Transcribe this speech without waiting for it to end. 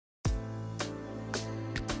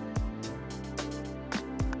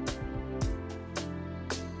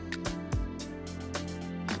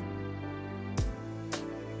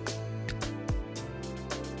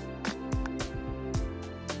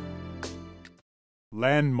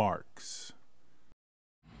Landmarks.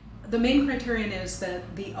 The main criterion is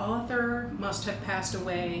that the author must have passed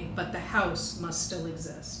away, but the house must still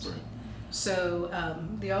exist. Right. So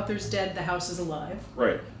the author's dead, the house is alive.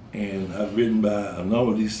 Right. And I've written by a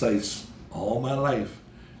number of these sites all my life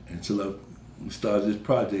until I started this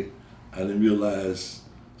project. I didn't realize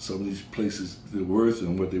some of these places, their worth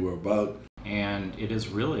and what they were about. And it is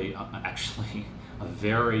really actually a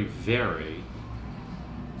very, very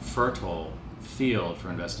fertile field for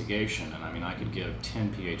investigation. And I mean, I could give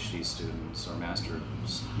 10 PhD students or master's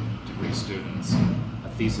degree students a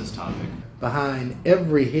thesis topic. Behind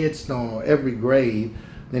every headstone or every grave,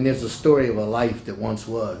 then there's a story of a life that once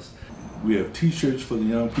was. We have t-shirts for the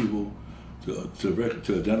young people to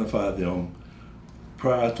identify them.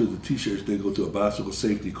 Prior to the t-shirts, they go to a bicycle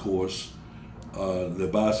safety course. Their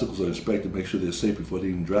bicycles are inspected to make sure they're safe before they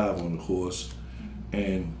even drive on the course,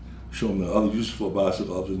 and show them the other uses for a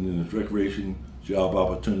bicycle other than recreation, job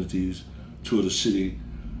opportunities, tour the city,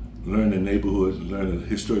 learn the neighborhood, learn the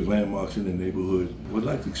historic landmarks in the neighborhood. We'd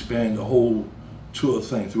like to expand the whole tour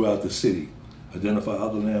thing throughout the city, identify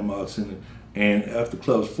other landmarks in it, and after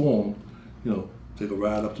clubs form, take a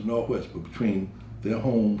ride up to Northwest, but between their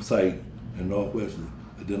home site and Northwest,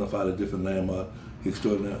 identify the different landmarks,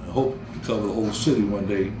 extraordinary. I hope to cover the whole city one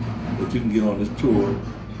day, that you can get on this tour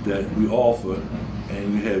that we offer,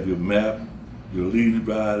 and you have your map, your lead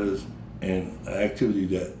riders, and an activity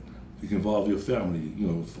that you can involve your family,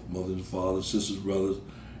 mothers, fathers, sisters, brothers,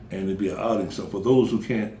 and it'd be an outing. So for those who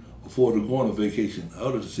can't afford to go on a vacation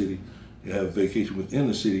out of the city, they have a vacation within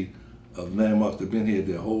the city of landmarks that have been here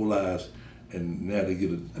their whole lives, and now they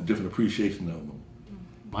get a different appreciation of them.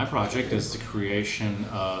 My project is the creation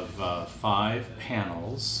of 5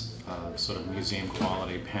 panels, sort of museum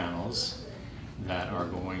quality panels, that are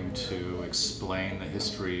going to explain the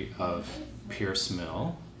history of Pierce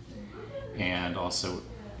Mill and also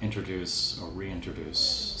introduce or reintroduce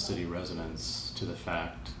city residents to the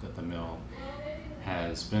fact that the mill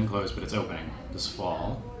has been closed, but it's opening this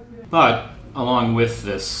fall. But along with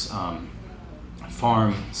this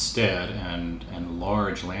farmstead and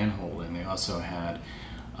large landholding, they also had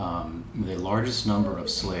the largest number of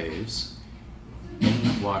slaves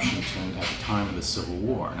in Washington at the time of the Civil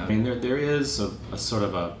War. I mean, there is a sort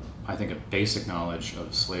of I think a basic knowledge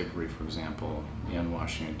of slavery, for example, in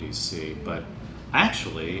Washington, D.C., but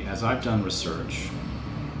actually, as I've done research,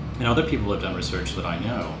 and other people have done research that I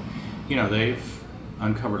know, they've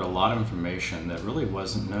uncovered a lot of information that really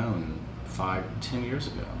wasn't known 5-10 years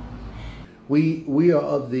ago. We are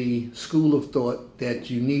of the school of thought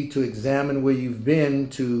that you need to examine where you've been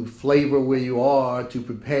to flavor where you are to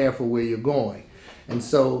prepare for where you're going. And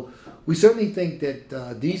so we certainly think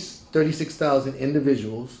that these 36,000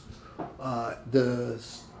 individuals,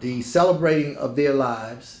 the celebrating of their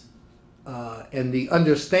lives and the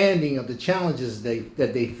understanding of the challenges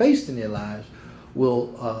that they faced in their lives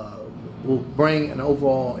will bring an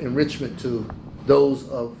overall enrichment to those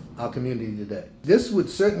of our community today. This would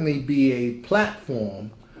certainly be a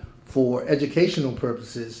platform for educational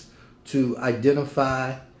purposes to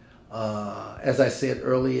identify, as I said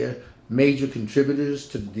earlier, major contributors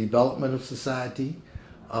to the development of society,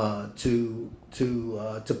 to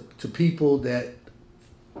people that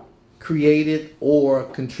created or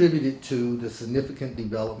contributed to the significant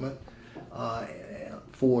development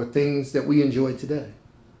for things that we enjoy today.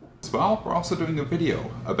 As well, we're also doing a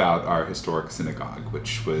video about our historic synagogue,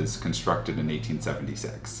 which was constructed in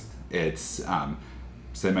 1876. It's, as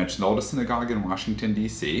I mentioned, the oldest synagogue in Washington,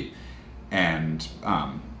 D.C., and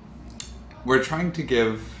we're trying to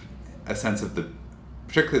give a sense of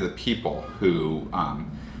particularly the people who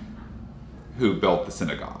built the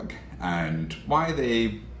synagogue and why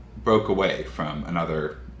they broke away from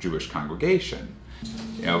another Jewish congregation.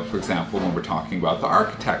 For example, when we're talking about the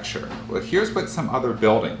architecture, well, here's what some other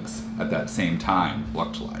buildings at that same time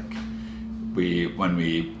looked like. When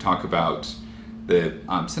we talk about the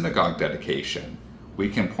synagogue dedication, we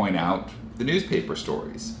can point out the newspaper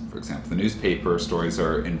stories. For example, the newspaper stories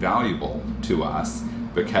are invaluable to us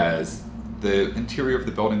because the interior of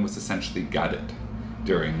the building was essentially gutted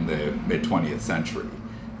during the mid-20th century.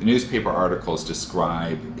 The newspaper articles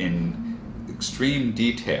describe in extreme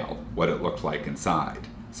detail what it looked like inside.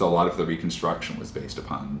 So a lot of the reconstruction was based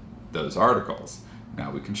upon those articles.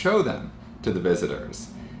 Now we can show them to the visitors,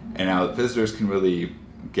 and now visitors can really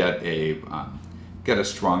get a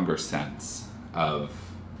stronger sense of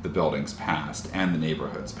the building's past and the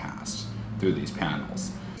neighborhood's past through these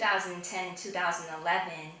panels. 2010 and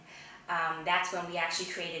 2011, that's when we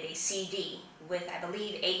actually created a CD with, I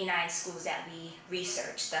believe, 89 schools that we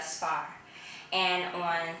researched thus far. And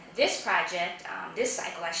on this project, this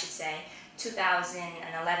cycle I should say,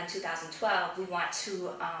 2011-2012, we want to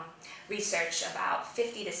research about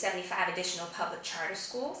 50 to 75 additional public charter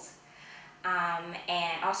schools,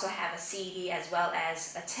 and also have a CD, as well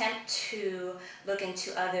as attempt to look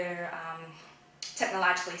into other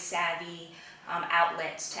technologically savvy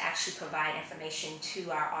outlets to actually provide information to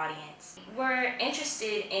our audience. We're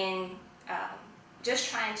interested in just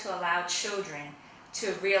trying to allow children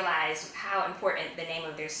to realize how important the name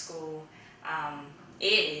of their school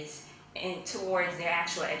is towards their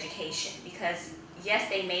actual education, because yes,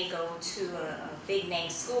 they may go to a big name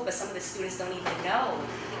school, but some of the students don't even know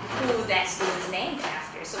who that school is named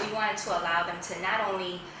after. So we wanted to allow them to not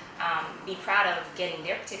only be proud of getting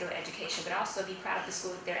their particular education, but also be proud of the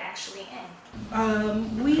school that they're actually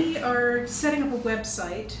in. We are setting up a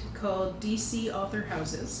website called DC Author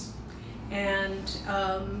Houses, and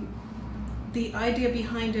the idea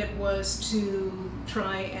behind it was to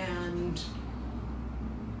try and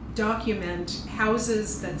document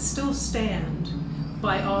houses that still stand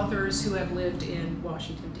by authors who have lived in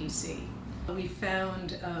Washington, D.C. We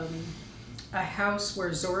found a house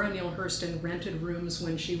where Zora Neale Hurston rented rooms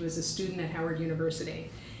when she was a student at Howard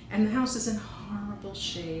University. And the house is in horrible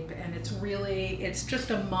shape, and it's just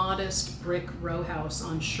a modest brick row house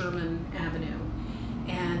on Sherman Avenue.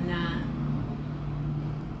 And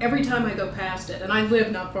every time I go past it, and I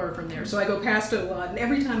live not far from there, so I go past it a lot, and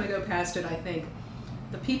every time I go past it I think,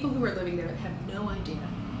 the people who are living there have no idea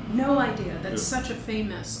that such a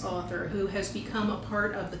famous author who has become a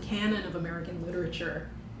part of the canon of American literature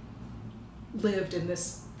lived in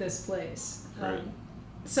this place. Right.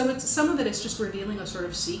 So some of it is just revealing a sort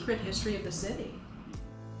of secret history of the city.